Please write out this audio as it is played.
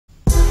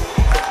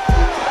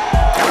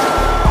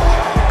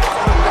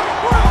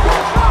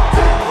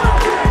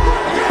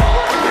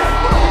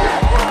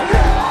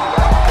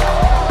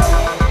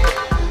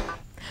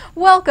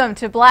Welcome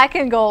to Black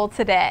and Gold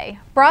Today,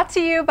 brought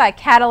to you by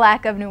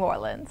Cadillac of New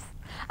Orleans.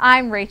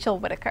 I'm Rachel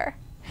Whittaker.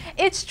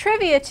 It's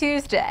Trivia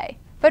Tuesday,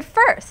 but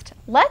first,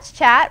 let's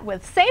chat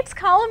with Saints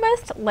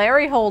columnist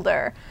Larry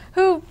Holder,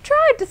 who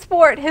tried to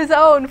sport his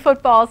own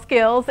football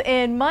skills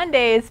in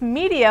Monday's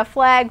media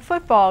flag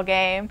football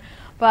game.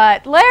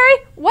 But Larry,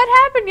 what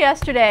happened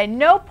yesterday?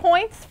 No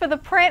points for the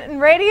print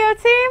and radio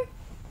team?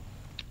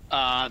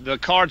 The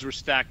cards were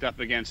stacked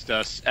up against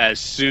us as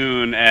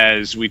soon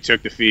as we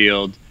took the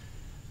field.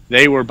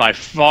 They were by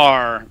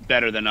far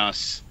better than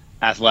us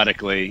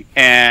athletically.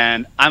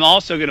 And I'm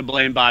also going to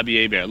blame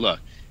Bobby Hebert. Look,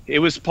 it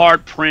was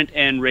part print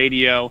and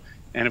radio.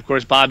 And, of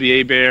course, Bobby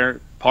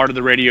Hebert, part of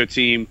the radio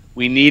team,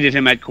 we needed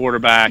him at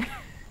quarterback.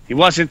 He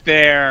wasn't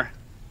there.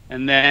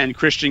 And then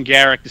Christian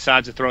Garrick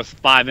decides to throw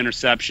 5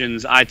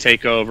 interceptions. I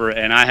take over,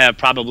 and I have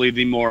probably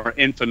the more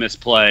infamous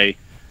play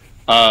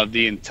of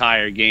the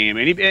entire game.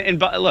 And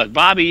look,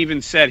 Bobby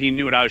even said he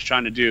knew what I was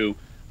trying to do.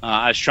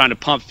 I was trying to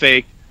pump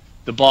fake.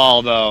 The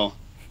ball, though,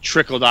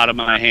 trickled out of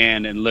my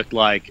hand and looked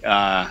like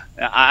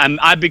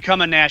I've become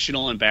a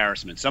national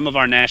embarrassment. Some of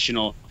our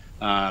national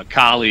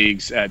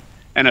colleagues at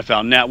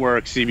NFL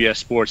Network,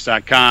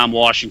 CBSSports.com,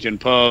 Washington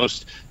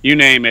Post, you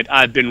name it,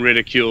 I've been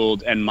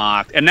ridiculed and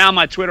mocked. And now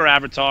my Twitter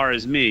avatar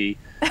is me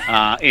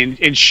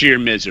in sheer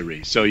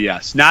misery. So,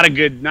 yes, not a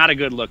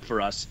good look for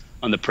us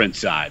on the print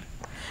side.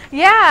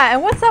 Yeah,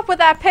 and what's up with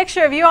that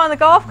picture of you on the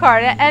golf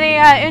cart? Any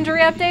injury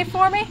update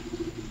for me?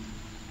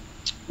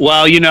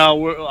 Well, you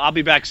know, I'll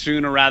be back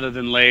sooner rather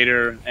than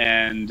later,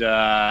 and,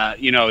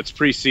 you know, it's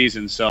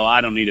preseason, so I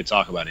don't need to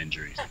talk about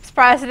injuries.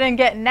 Surprised I didn't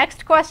get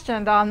next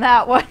questioned on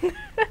that one.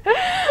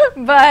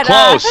 But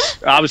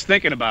close. I was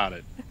thinking about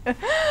it.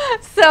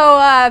 So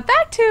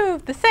back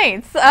to the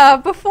Saints.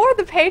 Before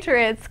the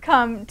Patriots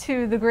come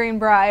to the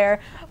Greenbrier,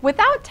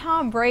 without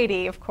Tom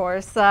Brady, of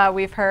course,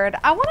 we've heard,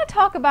 I want to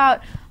talk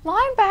about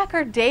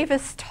linebacker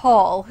Davis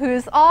Tull,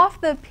 who's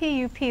off the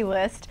PUP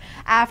list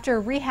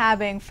after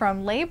rehabbing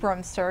from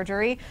labrum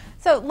surgery.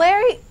 So,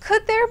 Larry,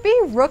 could there be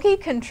rookie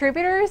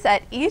contributors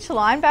at each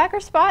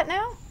linebacker spot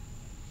now?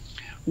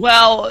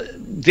 Well,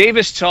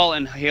 Davis Tull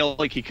and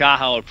Haley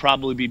Kikaha will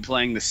probably be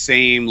playing the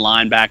same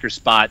linebacker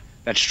spot.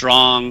 That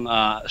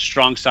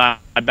strong side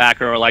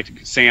backer, or like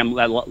Sam,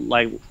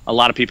 like a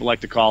lot of people like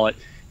to call it,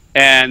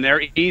 and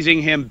they're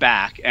easing him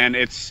back, and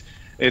it's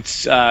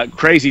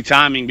crazy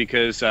timing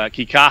because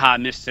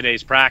Kikaha missed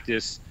today's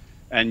practice,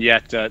 and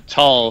yet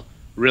Tull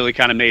really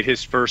kind of made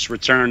his first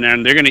return there,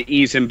 and they're going to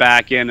ease him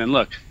back in. And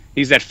look,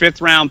 he's that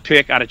 5th-round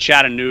pick out of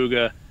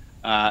Chattanooga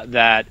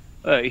that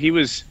he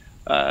was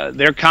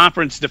their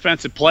conference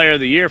defensive player of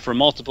the year for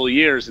multiple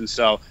years, and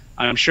so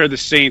I'm sure the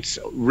Saints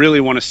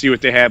really want to see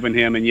what they have in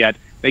him, and yet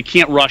they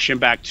can't rush him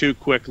back too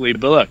quickly.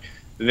 But look,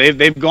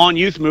 they've gone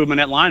youth movement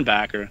at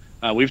linebacker.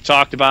 We've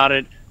talked about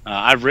it.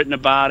 I've written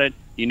about it.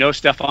 You know,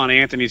 Stephon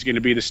Anthony's going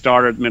to be the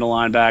starter at middle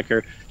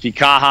linebacker.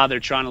 Kikaha, they're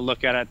trying to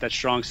look at that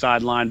strong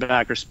side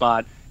linebacker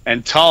spot.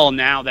 And Tull,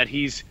 now that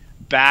he's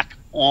back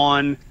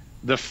on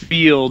the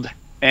field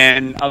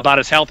and about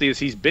as healthy as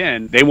he's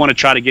been, they want to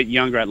try to get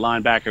younger at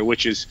linebacker,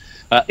 which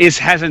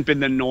hasn't been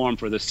the norm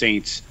for the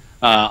Saints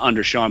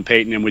under Sean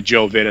Payton and with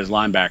Joe Vitt as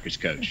linebackers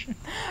coach.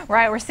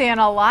 Right, we're seeing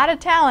a lot of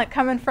talent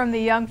coming from the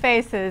young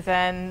faces,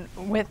 and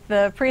with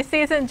the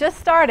preseason just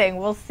starting,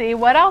 we'll see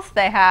what else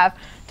they have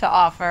to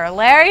offer.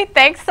 Larry,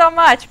 thanks so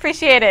much.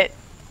 Appreciate it.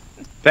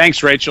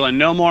 Thanks, Rachel, and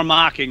no more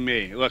mocking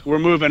me. Look, we're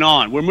moving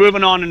on. We're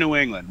moving on to New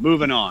England.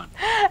 Moving on.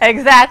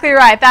 Exactly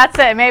right. That's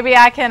it. Maybe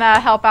I can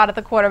help out at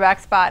the quarterback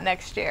spot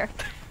next year.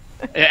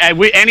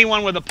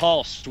 Anyone with a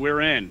pulse,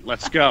 we're in.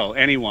 Let's go.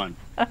 Anyone.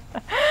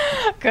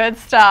 Good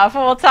stuff.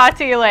 We'll talk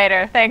to you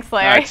later. Thanks,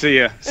 Larry. All right, see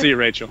you. See you,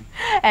 Rachel.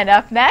 And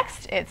up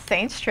next, it's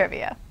Saints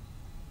Trivia.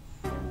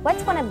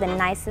 What's one of the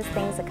nicest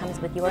things that comes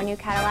with your new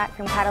Cadillac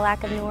from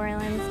Cadillac of New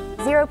Orleans?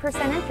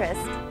 0%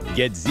 interest.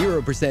 Get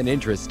 0%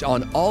 interest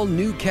on all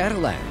new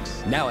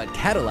Cadillacs, now at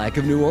Cadillac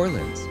of New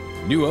Orleans.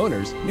 New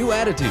owners, new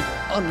attitude,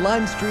 on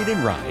Lime Street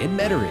in Rye in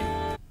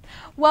Metairie.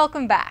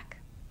 Welcome back.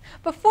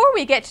 Before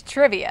we get to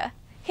trivia,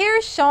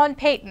 here's Sean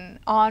Payton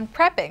on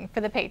prepping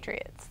for the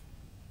Patriots.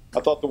 I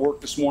thought the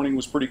work this morning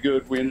was pretty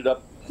good. We ended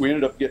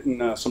up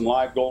getting some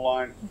live goal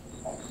line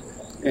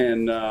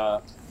and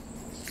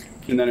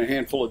then a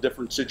handful of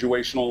different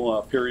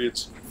situational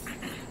periods.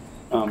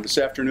 This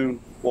afternoon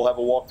we'll have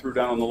a walkthrough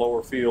down on the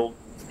lower field,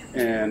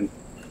 and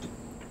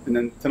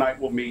then tonight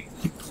we'll meet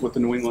with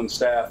the New England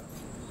staff.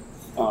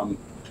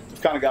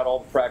 We've kind of got all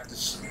the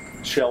practice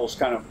shells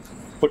kind of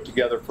put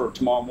together for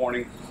tomorrow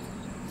morning,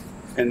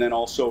 and then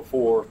also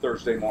for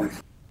Thursday morning.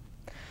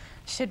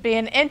 Should be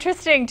an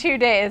interesting 2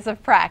 days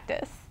of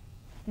practice.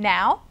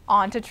 Now,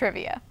 on to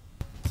trivia.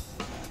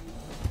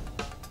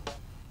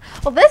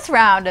 Well, this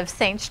round of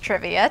Saints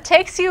Trivia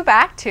takes you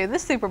back to the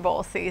Super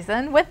Bowl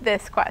season with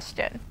this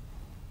question.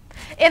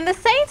 In the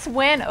Saints'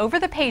 win over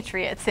the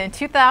Patriots in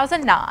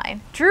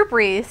 2009, Drew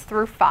Brees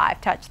threw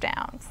 5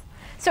 touchdowns.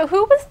 So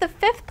who was the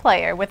 5th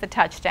player with a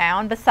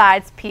touchdown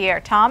besides Pierre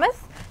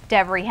Thomas,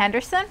 Devery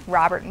Henderson,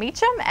 Robert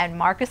Meacham, and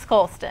Marcus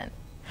Colston?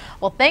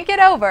 Well, think it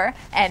over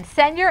and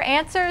send your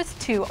answers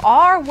to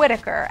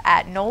Whittaker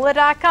at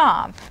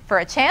NOLA.com for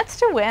a chance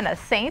to win a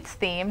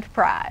Saints-themed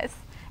prize.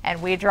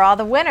 And we draw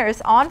the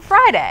winners on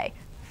Friday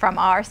from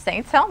our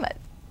Saints helmet.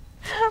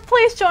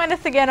 Please join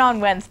us again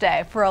on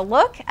Wednesday for a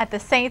look at the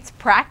Saints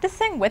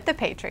practicing with the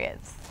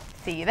Patriots.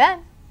 See you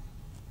then.